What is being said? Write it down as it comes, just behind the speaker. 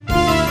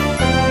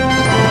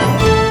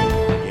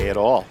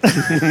all.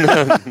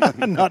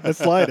 Not the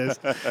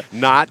slightest.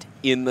 Not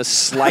in the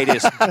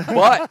slightest.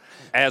 But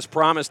as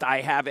promised,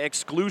 I have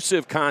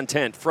exclusive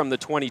content from the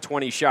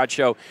 2020 SHOT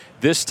Show.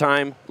 This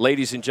time,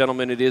 ladies and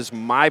gentlemen, it is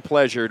my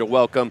pleasure to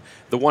welcome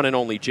the one and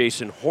only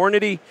Jason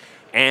Hornady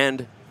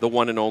and the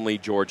one and only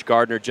George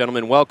Gardner.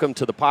 Gentlemen, welcome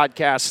to the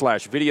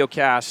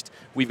podcast/videocast.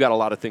 We've got a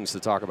lot of things to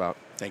talk about.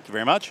 Thank you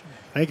very much.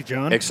 Thank you,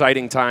 John.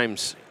 Exciting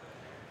times.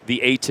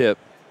 The A-tip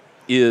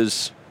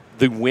is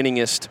the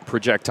winningest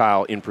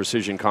projectile in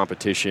precision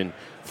competition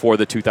for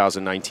the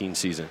 2019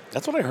 season.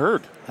 That's what I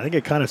heard. I think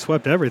it kind of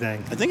swept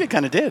everything. I think it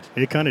kind of did.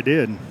 It kind of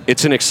did.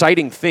 It's an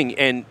exciting thing,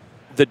 and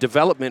the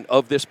development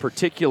of this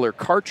particular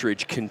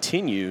cartridge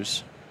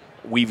continues.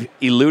 We've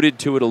alluded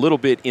to it a little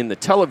bit in the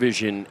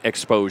television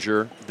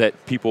exposure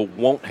that people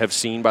won't have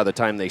seen by the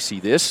time they see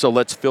this, so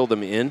let's fill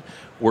them in.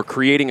 We're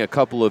creating a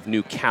couple of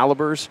new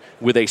calibers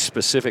with a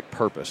specific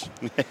purpose.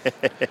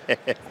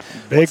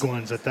 Big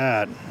ones at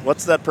that.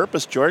 What's that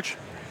purpose, George?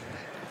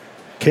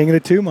 King of the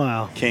 2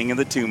 mile. King of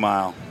the 2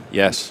 mile.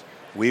 Yes.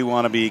 We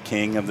want to be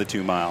king of the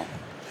 2 mile.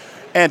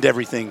 And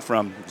everything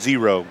from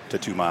 0 to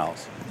 2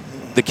 miles.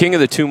 The King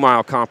of the 2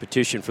 mile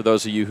competition, for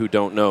those of you who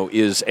don't know,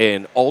 is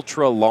an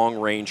ultra long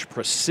range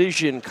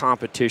precision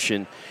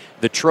competition.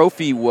 The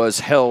trophy was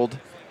held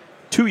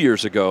 2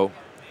 years ago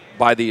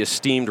by the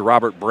esteemed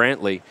Robert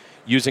Brantley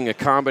using a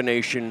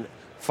combination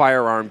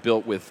firearm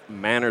built with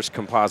Manners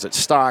composite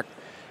stock,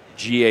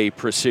 GA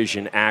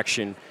Precision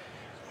action.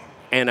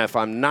 And if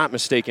I'm not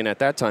mistaken, at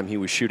that time he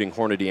was shooting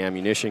Hornady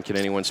ammunition. Can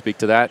anyone speak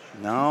to that?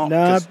 No.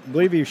 No, I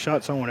believe he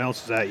shot someone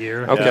else's that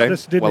year. Okay.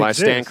 This didn't Well, I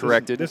exist. stand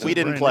corrected. We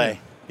didn't play.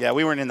 Yeah,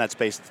 we weren't in that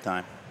space at the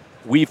time.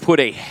 We've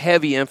put a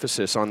heavy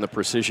emphasis on the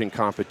precision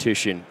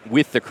competition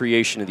with the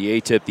creation of the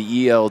A-tip.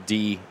 The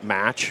ELD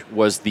match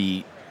was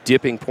the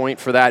dipping point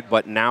for that,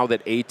 but now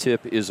that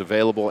A-tip is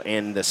available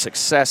and the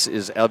success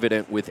is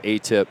evident with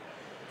A-tip,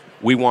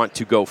 we want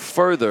to go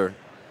further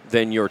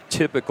than your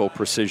typical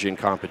precision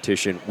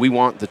competition. We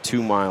want the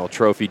 2 mile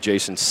trophy.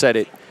 Jason said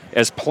it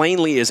as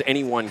plainly as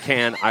anyone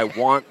can. I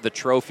want the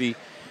trophy.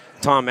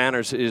 Tom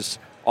Manners is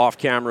off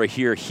camera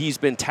here. He's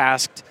been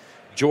tasked.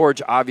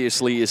 George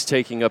obviously is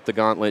taking up the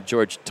gauntlet.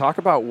 George, talk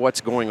about what's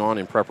going on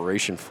in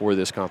preparation for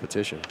this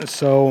competition.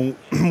 So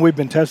we've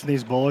been testing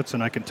these bullets,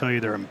 and I can tell you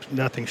they're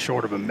nothing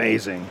short of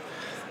amazing.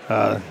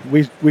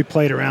 We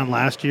played around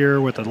last year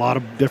with a lot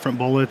of different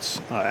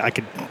bullets. I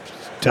could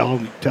tell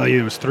you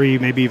it was 3,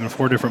 maybe even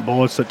 4 different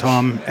bullets that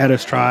Tom had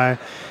us try,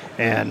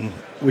 and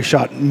we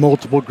shot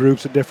multiple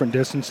groups at different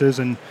distances.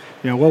 And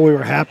while we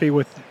were happy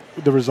with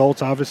the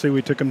results, obviously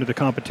we took them to the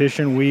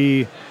competition.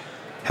 We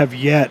have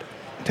yet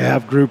to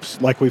have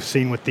groups like we've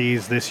seen with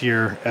these this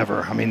year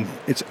ever. I mean,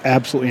 it's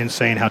absolutely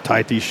insane how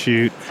tight these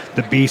shoot.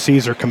 The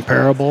BCs are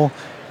comparable,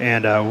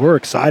 and we're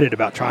excited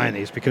about trying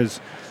these because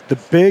the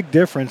big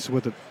difference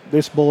with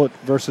this bullet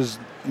versus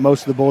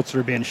most of the bullets that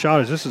are being shot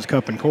is this is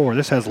cup and core.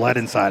 This has lead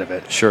inside of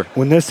it. Sure.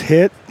 When this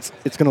hits,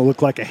 it's going to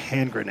look like a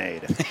hand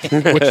grenade,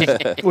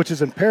 which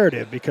is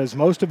imperative because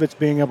most of it's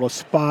being able to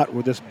spot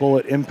where this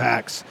bullet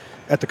impacts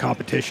at the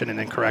competition and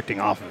then correcting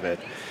off of it.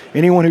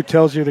 Anyone who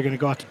tells you they're going to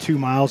go out to 2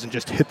 miles and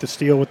just hit the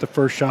steel with the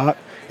first shot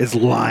is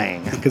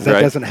lying because that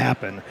doesn't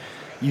happen.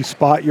 You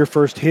spot your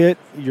first hit,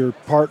 your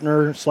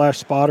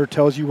partner/spotter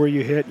tells you where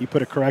you hit, you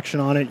put a correction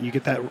on it, you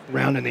get that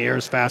round in the air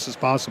as fast as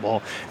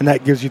possible, and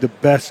that gives you the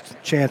best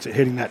chance at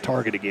hitting that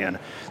target again.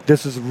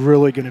 This is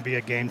really going to be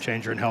a game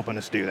changer in helping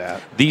us do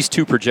that. These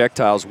 2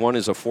 projectiles, one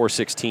is a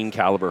 .416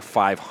 caliber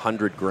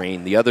 500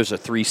 grain, the other's a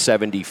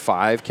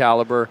 .375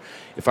 caliber,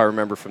 if I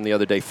remember from the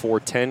other day,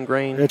 .410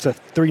 grain? It's a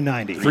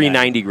 .390.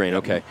 390 grain,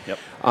 okay.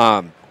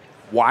 Yep.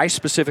 Why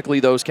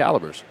specifically those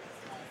calibers?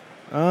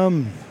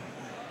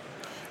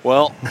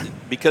 Well,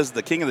 because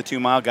the king of the 2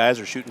 mile guys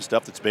are shooting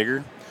stuff that's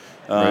bigger.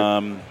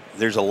 Right.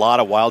 There's a lot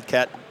of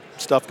wildcat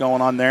stuff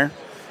going on there.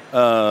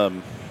 Sorry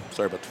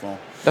about the phone.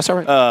 That's all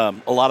right.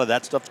 A lot of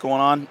that stuff's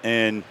going on,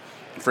 and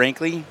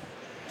frankly,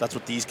 that's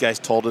what these guys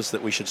told us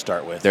that we should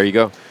start with. There you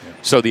go. Yeah.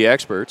 So the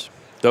experts,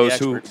 those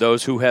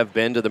experts. who have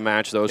been to the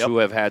match, those who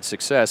have had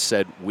success,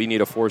 said we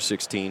need a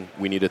 .416,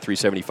 we need a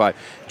 .375.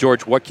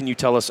 George, what can you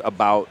tell us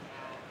about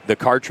the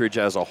cartridge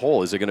as a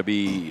whole? Is it going to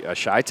be a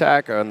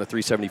ShyTac on the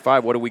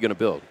 .375? What are we going to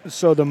build?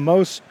 So the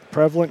most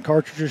prevalent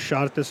cartridges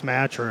shot at this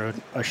match are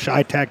a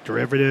ShyTac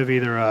derivative,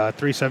 either a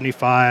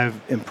 .375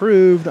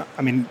 improved.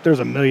 I mean, there's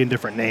a million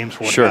different names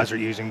for what guys are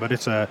using, but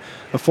it's a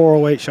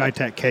 408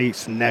 ShyTac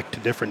case neck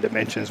to different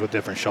dimensions with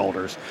different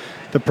shoulders.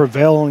 The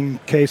prevailing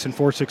case in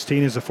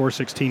 .416 is a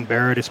 .416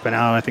 Barrett. It's been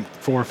out, I think,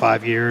 4 or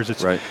 5 years.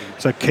 It's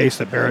a case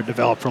that Barrett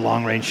developed for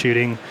long-range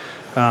shooting.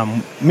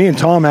 Me and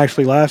Tom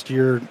actually last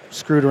year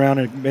screwed around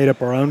and made up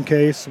our own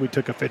case. We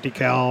took a 50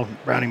 cal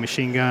Browning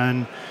machine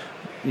gun,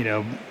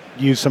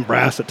 used some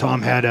brass that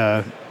Tom had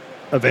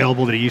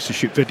available that he used to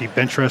shoot 50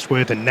 bench rest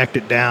with and necked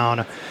it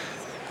down,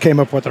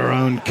 came up with our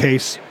own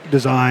case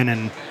design,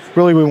 and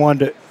really we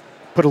wanted to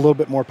put a little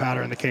bit more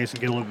powder in the case and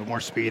get a little bit more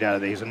speed out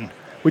of these. And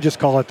we just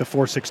call it the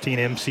 .416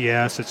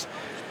 MCS.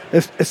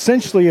 It's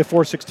essentially a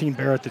 .416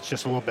 Barrett that's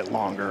just a little bit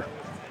longer.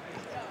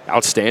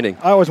 Outstanding.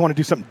 I always want to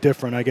do something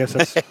different. I guess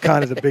that's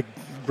kind of the big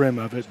brim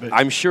of it. But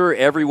I'm sure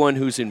everyone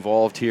who's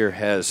involved here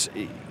has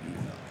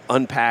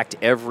unpacked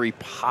every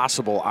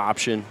possible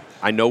option.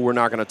 I know we're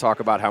not going to talk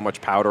about how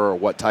much powder or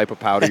what type of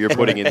powder you're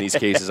putting in these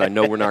cases. I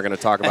know we're not going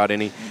to talk about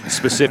any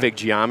specific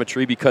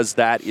geometry because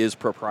that is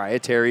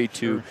proprietary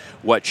to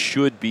what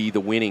should be the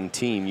winning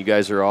team. You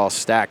guys are all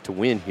stacked to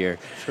win here.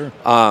 Sure.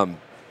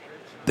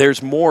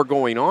 There's more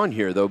going on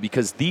here, though,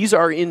 because these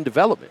are in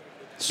development.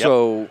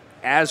 So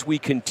as we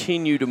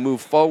continue to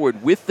move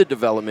forward with the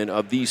development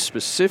of these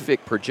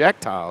specific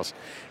projectiles,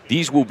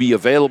 these will be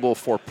available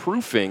for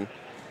proofing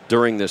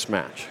during this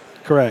match.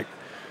 Correct.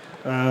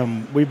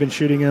 We've been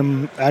shooting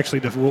them. Actually,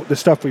 the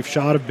stuff we've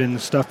shot have been the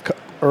stuff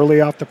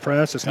early off the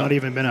press. It's not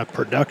even been a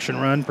production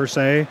run per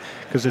se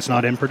because it's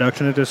not in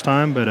production at this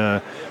time.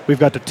 But we've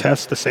got to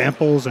test the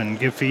samples and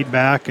give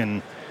feedback.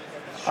 And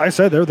I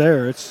said they're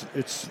there. It's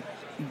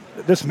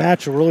this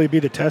match will really be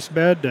the test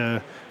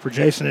bed for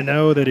Jason to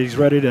know that he's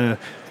ready to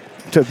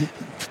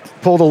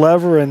pull the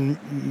lever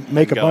and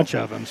make a bunch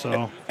of them.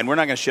 So and we're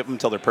not going to ship them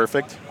until they're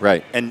perfect.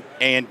 Right. And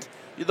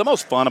the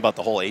most fun about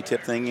the whole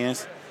ATIP thing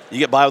is you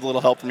get by with a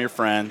little help from your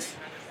friends.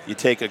 You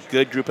take a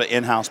good group of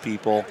in-house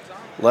people,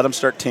 let them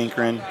start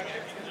tinkering.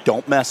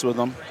 Don't mess with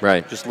them.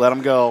 Right. Just let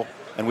them go.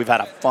 And we've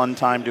had a fun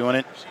time doing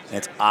it, and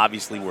it's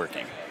obviously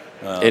working.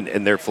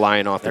 And they're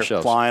flying off the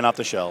shelves. They're flying off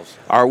the shelves.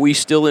 Are we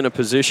still in a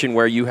position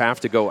where you have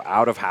to go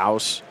out of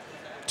house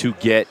to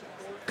get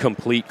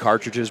complete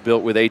cartridges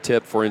built with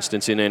ATIP, for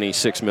instance, in any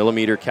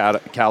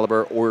 6mm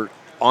caliber? Or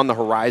on the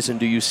horizon,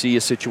 do you see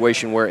a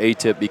situation where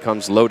ATIP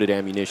becomes loaded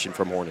ammunition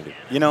from Hornady?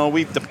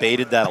 We've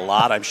debated that a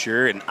lot, I'm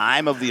sure, and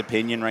I'm of the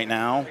opinion right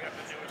now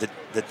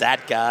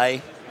that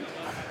guy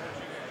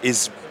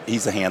he's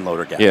a hand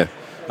loader guy. Yeah.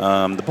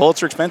 The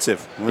bullets are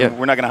expensive. We're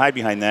not going to hide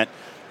behind that.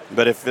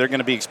 But if they're going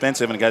to be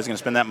expensive and a guy's going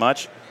to spend that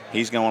much,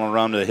 he's going to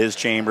run to his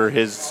chamber,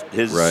 his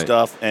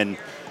stuff, and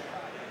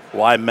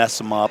why mess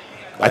them up?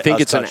 I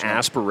think it's an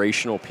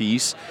aspirational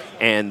piece,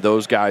 and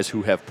those guys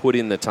who have put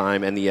in the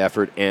time and the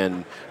effort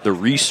and the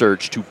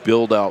research to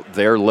build out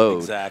their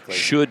load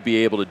should be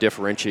able to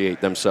differentiate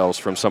themselves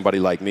from somebody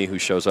like me who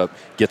shows up,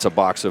 gets a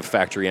box of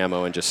factory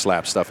ammo, and just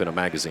slaps stuff in a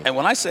magazine. And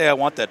when I say I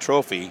want that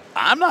trophy,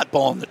 I'm not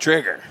pulling the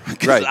trigger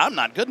because I'm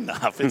not good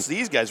enough. It's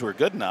these guys who are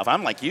good enough.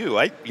 I'm like you.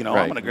 I'm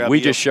going to grab. We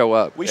just show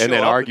up and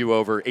then argue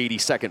over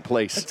 82nd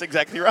place. That's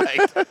exactly right.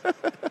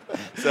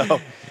 So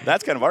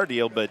that's kind of our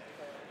deal, but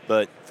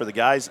for the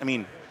guys,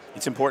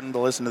 it's important to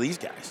listen to these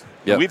guys.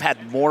 Yep. We've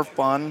had more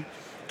fun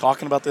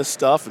talking about this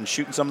stuff and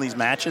shooting some of these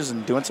matches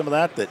and doing some of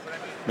that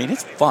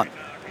it's fun.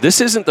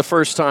 This isn't the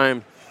first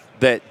time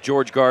that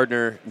George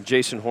Gardner and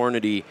Jason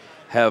Hornady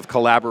have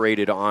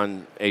collaborated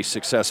on a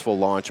successful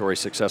launch or a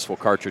successful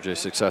cartridge, a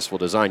successful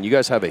design. You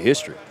guys have a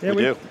history. Yeah,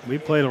 we do. We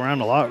played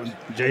around a lot.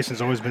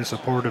 Jason's always been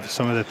supportive of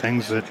some of the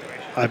things that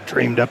I've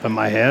dreamed up in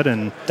my head.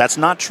 And that's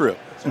not true.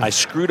 I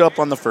screwed up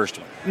on the first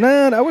one. No,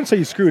 I wouldn't say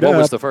you screwed up. What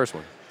was the first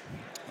one?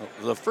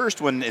 The first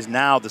one is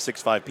now the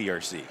 6.5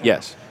 PRC.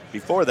 Yes.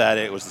 Before that,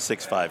 it was the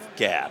 6.5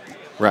 GAP.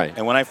 Right.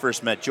 And when I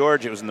first met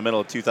George, it was in the middle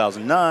of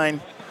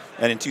 2009.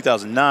 And in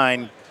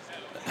 2009,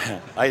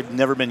 I had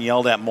never been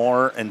yelled at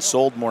more and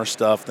sold more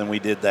stuff than we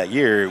did that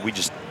year.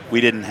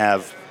 We didn't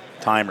have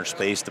time or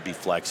space to be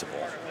flexible.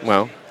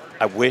 Well,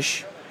 I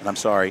wish I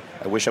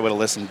would have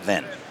listened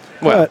then.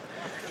 Well,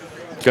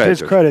 to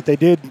his credit, they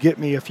did get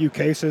me a few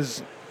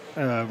cases,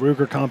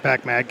 Ruger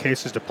compact mag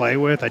cases to play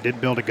with. I did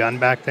build a gun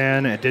back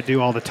then. I did do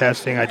all the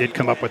testing. I did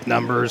come up with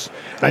numbers.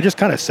 And I just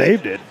kind of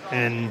saved it.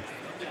 And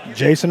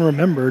Jason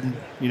remembered,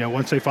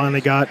 once they finally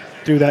got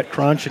through that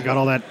crunch and got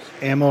all that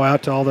ammo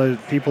out to all the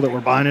people that were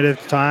buying it at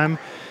the time,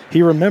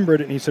 he remembered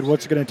it and he said,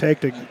 what's it going to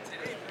take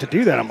to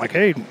do that? I'm like,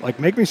 hey,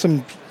 make me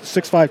some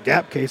 6.5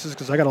 GAP cases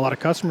because I got a lot of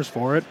customers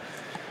for it.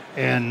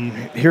 And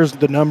here's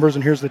the numbers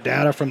and here's the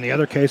data from the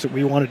other case that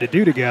we wanted to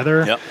do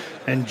together. Yep.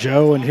 And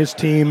Joe and his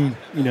team,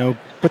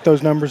 put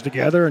those numbers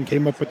together and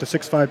came up with the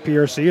 6.5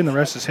 PRC, and the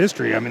rest is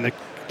history.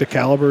 The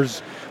caliber's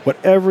what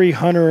every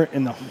hunter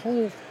in the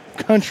whole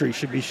country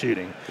should be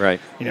shooting. Right.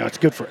 It's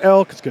good for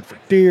elk, it's good for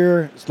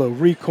deer, it's low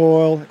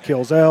recoil, it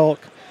kills elk.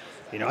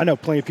 I know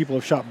plenty of people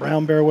have shot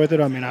brown bear with it.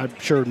 I'm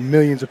sure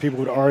millions of people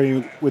would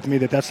argue with me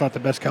that that's not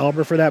the best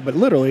caliber for that, but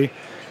literally,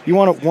 you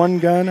want one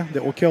gun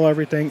that will kill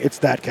everything, it's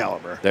that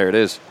caliber. There it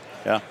is.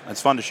 Yeah, it's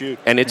fun to shoot.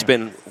 And it's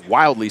been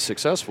wildly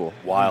successful.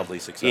 Wildly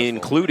successful.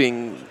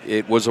 Including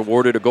it was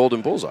awarded a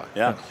golden bullseye.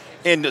 Yeah.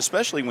 And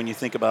especially when you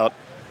think about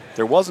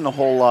there wasn't a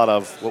whole lot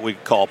of what we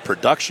call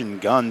production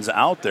guns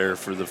out there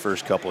for the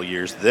first couple of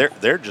years.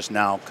 They're just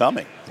now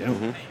coming. Yeah.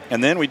 Mm-hmm.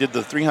 And then we did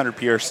the 300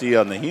 PRC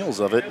on the heels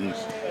of it, and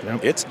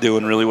it's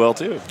doing really well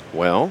too.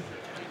 Well,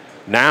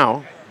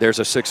 now there's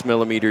a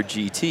 6mm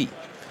GT.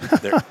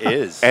 There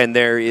is. And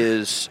there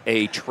is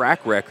a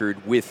track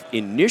record with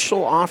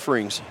initial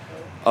offerings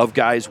of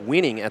guys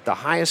winning at the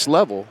highest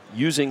level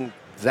using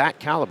that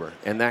caliber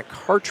and that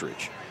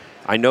cartridge.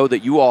 I know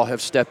that you all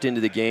have stepped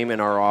into the game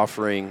and are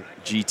offering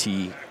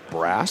GT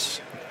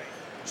brass.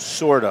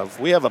 Sort of.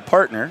 We have a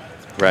partner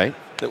right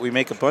that we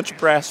make a bunch of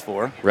brass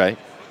for. Right.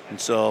 And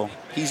so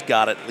he's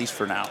got it, at least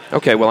for now.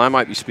 Okay, well, I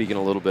might be speaking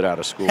a little bit out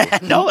of school.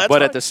 No, that's But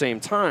fine. at the same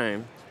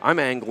time, I'm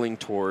angling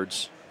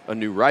towards a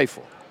new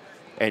rifle.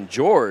 And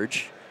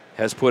George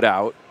has put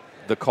out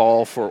the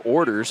call for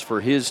orders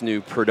for his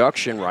new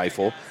production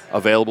rifle,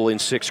 available in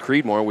 6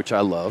 Creedmoor, which I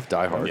love,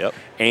 die hard, Yep.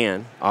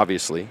 and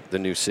obviously the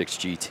new 6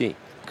 GT.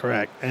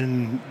 Correct.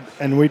 And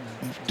we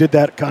did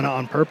that kind of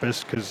on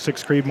purpose because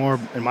 6 Creedmoor,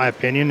 in my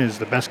opinion, is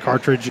the best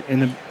cartridge in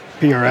the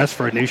PRS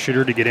for a new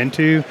shooter to get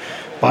into.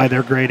 Buy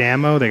their grade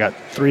ammo. They got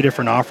 3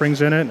 different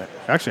offerings in it.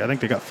 Actually, I think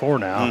they got 4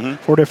 now. Mm-hmm.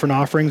 4 different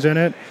offerings in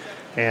it.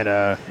 And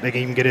they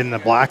can even get it in the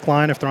black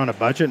line if they're on a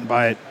budget and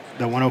buy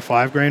the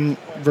 105 grain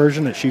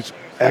version that shoots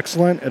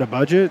excellent at a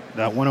budget.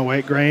 That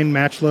 108 grain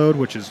match load,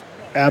 which is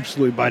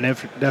absolutely by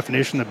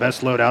definition the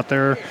best load out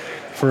there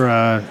for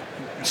a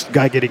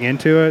guy getting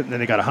into it. And then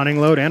they got a hunting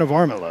load and a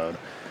varmint load.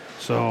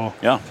 So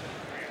Yeah,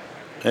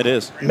 it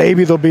is.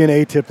 maybe there'll be an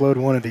A-tip load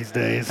one of these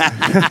days.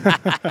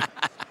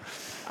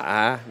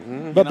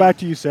 But back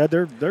to you said,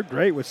 they're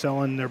great with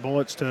selling their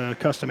bullets to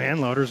custom hand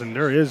loaders, and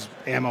there is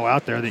ammo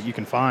out there that you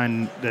can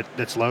find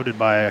that's loaded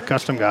by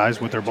custom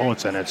guys with their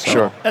bullets in it. So.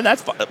 Sure. And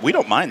that's fine. We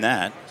don't mind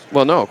that.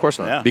 Well, no, of course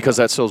not, Yeah. because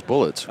that sells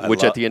bullets,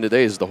 which at the end of the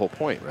day is the whole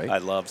point, right? I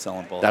love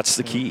selling bullets. That's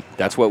the key.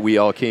 That's what we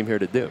all came here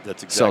to do.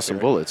 That's exactly sell some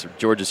right. bullets.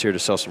 George is here to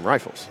sell some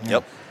rifles.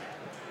 Yep.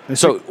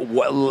 So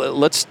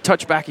let's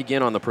touch back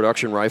again on the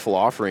production rifle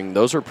offering.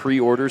 Those are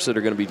pre-orders that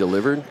are going to be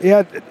delivered?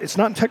 Yeah, it's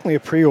not technically a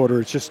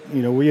pre-order. It's just,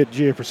 we at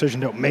GA Precision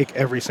don't make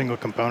every single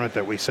component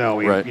that we sell.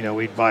 We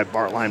buy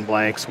Bartline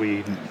blanks.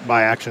 We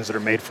buy actions that are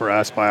made for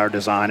us by our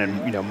design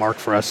and, marked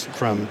for us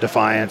from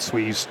Defiance.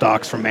 We use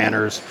stocks from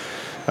Manners,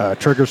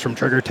 triggers from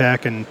Trigger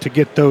Tech. And to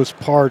get those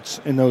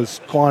parts in those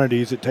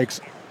quantities, it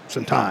takes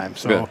some time.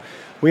 So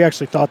we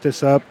actually thought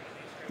this up.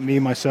 Me,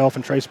 myself,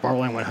 and Trace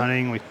Bartline went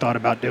hunting. We thought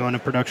about doing a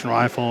production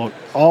rifle.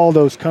 All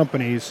those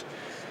companies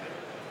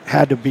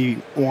had to be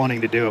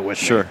wanting to do it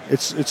with me.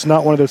 It's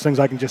not one of those things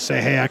I can just say,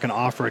 hey, I can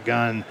offer a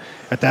gun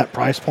at that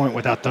price point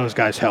without those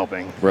guys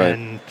helping. Right.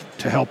 And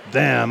to help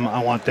them,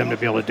 I want them to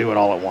be able to do it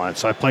all at once.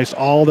 So I placed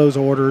all those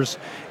orders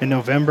in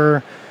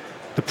November.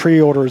 The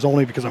pre-order is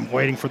only because I'm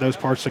waiting for those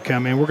parts to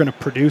come in. We're going to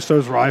produce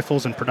those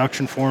rifles in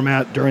production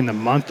format during the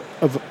month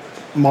of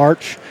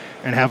March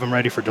and have them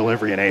ready for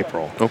delivery in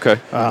April. Okay.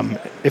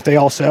 If they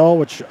all sell,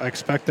 which I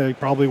expect they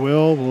probably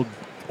will, we'll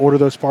order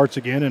those parts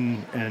again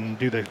and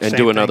do the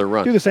same another thing.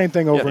 run. Do the same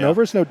thing over and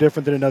over. It's no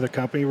different than another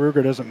company.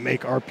 Ruger doesn't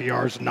make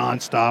RPRs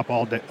nonstop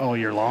all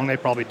year long. They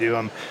probably do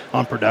them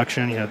on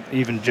production.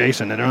 Even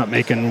Jason, they're not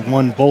making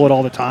one bullet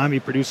all the time. He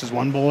produces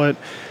one bullet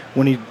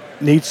when he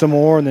needs some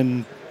more, and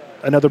then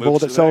another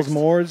bullet that sells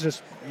more. It's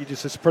just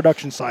it's a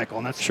production cycle,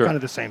 and that's kind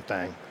of the same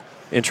thing.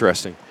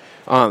 Interesting.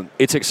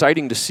 It's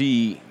exciting to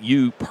see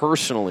you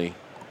personally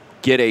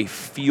get a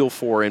feel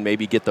for and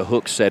maybe get the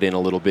hook set in a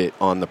little bit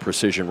on the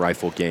precision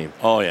rifle game.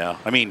 Oh, yeah.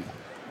 I mean,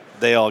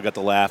 they all got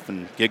to laugh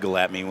and giggle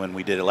at me when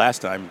we did it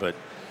last time, but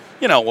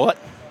you know what?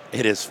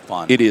 It is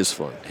fun. It is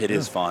fun. It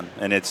is fun,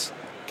 and it's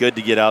good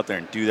to get out there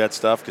and do that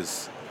stuff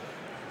because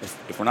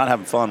if we're not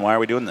having fun, why are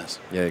we doing this?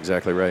 Yeah,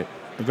 exactly right.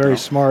 A very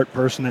smart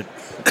person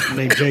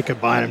named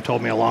Jacob Bynum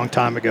told me a long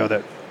time ago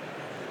that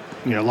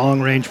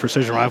long-range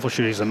precision rifle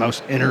shooting is the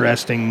most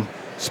interesting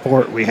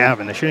sport we have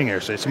in the shooting area.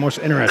 So it's the most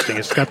interesting.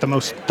 It's got the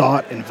most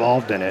thought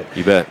involved in it.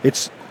 You bet.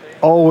 It's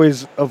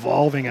always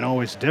evolving and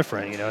always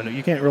different.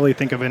 You can't really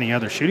think of any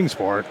other shooting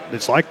sport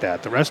that's like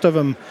that. The rest of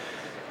them,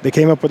 they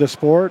came up with a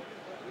sport,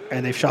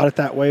 and they've shot it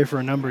that way for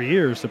a number of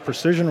years. The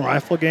precision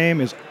rifle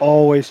game is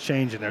always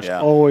changing. There's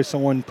always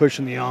someone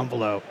pushing the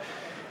envelope.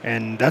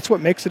 And that's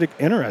what makes it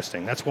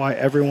interesting. That's why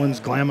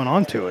everyone's glamming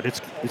onto it. It's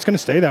going to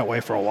stay that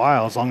way for a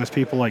while as long as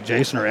people like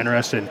Jason are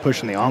interested in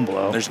pushing the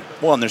envelope.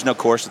 And there's no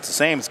course that's the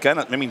same. It's kind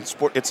of,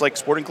 it's like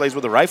sporting clays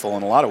with a rifle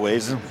in a lot of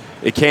ways.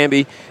 It can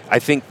be. I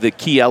think the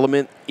key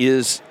element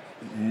is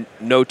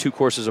no 2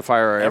 courses of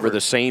fire are ever the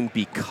same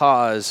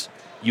because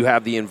you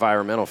have the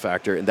environmental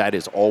factor, and that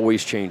is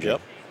always changing.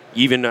 Yep.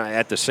 Even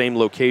at the same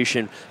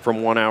location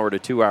from 1 hour to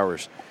 2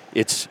 hours.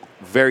 It's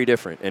very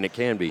different, and it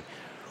can be.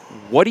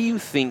 What do you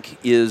think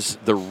is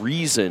the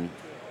reason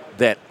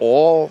that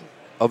all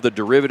of the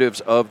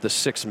derivatives of the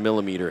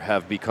 6mm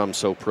have become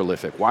so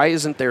prolific? Why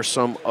isn't there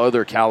some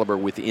other caliber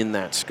within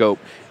that scope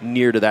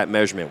near to that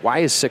measurement? Why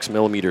is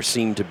 6mm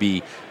seem to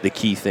be the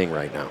key thing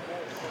right now?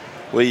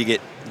 Well, you get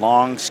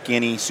long,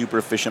 skinny, super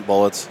efficient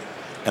bullets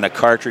and a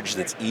cartridge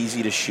that's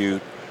easy to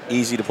shoot,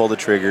 easy to pull the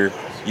trigger.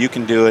 You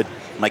can do it.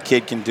 My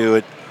kid can do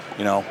it.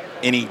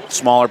 Any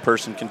smaller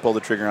person can pull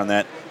the trigger on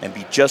that and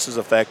be just as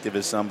effective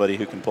as somebody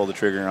who can pull the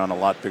trigger on a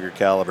lot bigger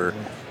caliber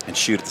and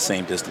shoot at the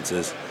same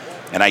distances.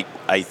 And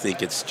I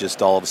think it's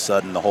just all of a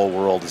sudden the whole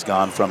world has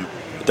gone from,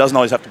 it doesn't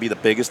always have to be the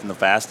biggest and the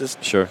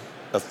fastest. Sure.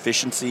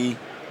 Efficiency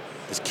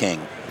is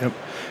king. Yep.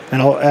 And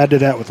I'll add to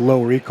that with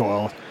low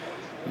recoil.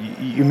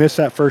 You miss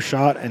that first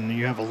shot and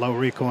you have a low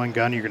recoiling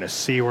gun, you're going to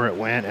see where it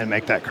went and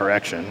make that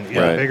correction.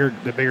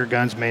 The bigger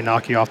guns may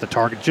knock you off the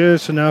target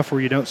just enough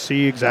where you don't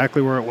see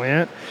exactly where it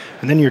went,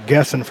 and then you're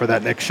guessing for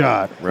that next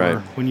shot. Right. Or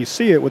when you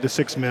see it with the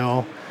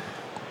 6mm,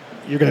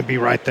 you're going to be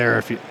right there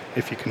if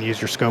you can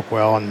use your scope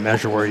well and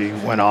measure where you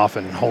went off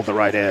and hold the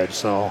right edge.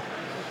 So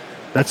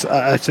that's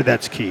I'd say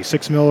that's key.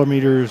 6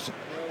 millimeters,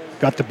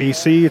 got the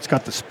BC, it's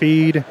got the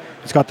speed,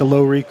 it's got the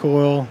low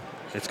recoil,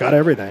 it's got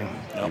everything.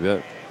 You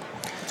bet.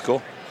 It's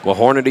cool. Well,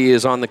 Hornady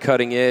is on the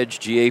cutting edge.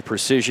 GA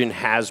Precision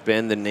has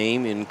been the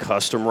name in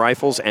custom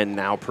rifles and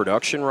now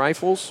production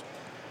rifles.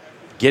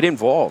 Get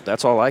involved.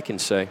 That's all I can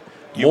say.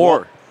 You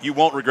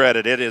won't regret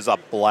it. It is a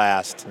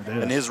blast.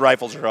 And his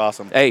rifles are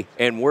awesome. Hey,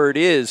 and word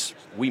is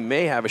we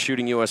may have a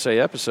Shooting USA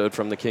episode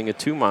from the King of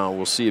 2 Mile.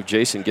 We'll see if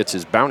Jason gets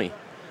his bounty.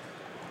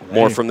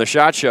 More from the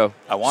SHOT Show.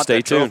 I want Stay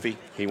that tuned. trophy.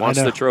 He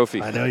wants the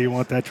trophy. I know you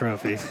want that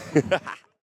trophy.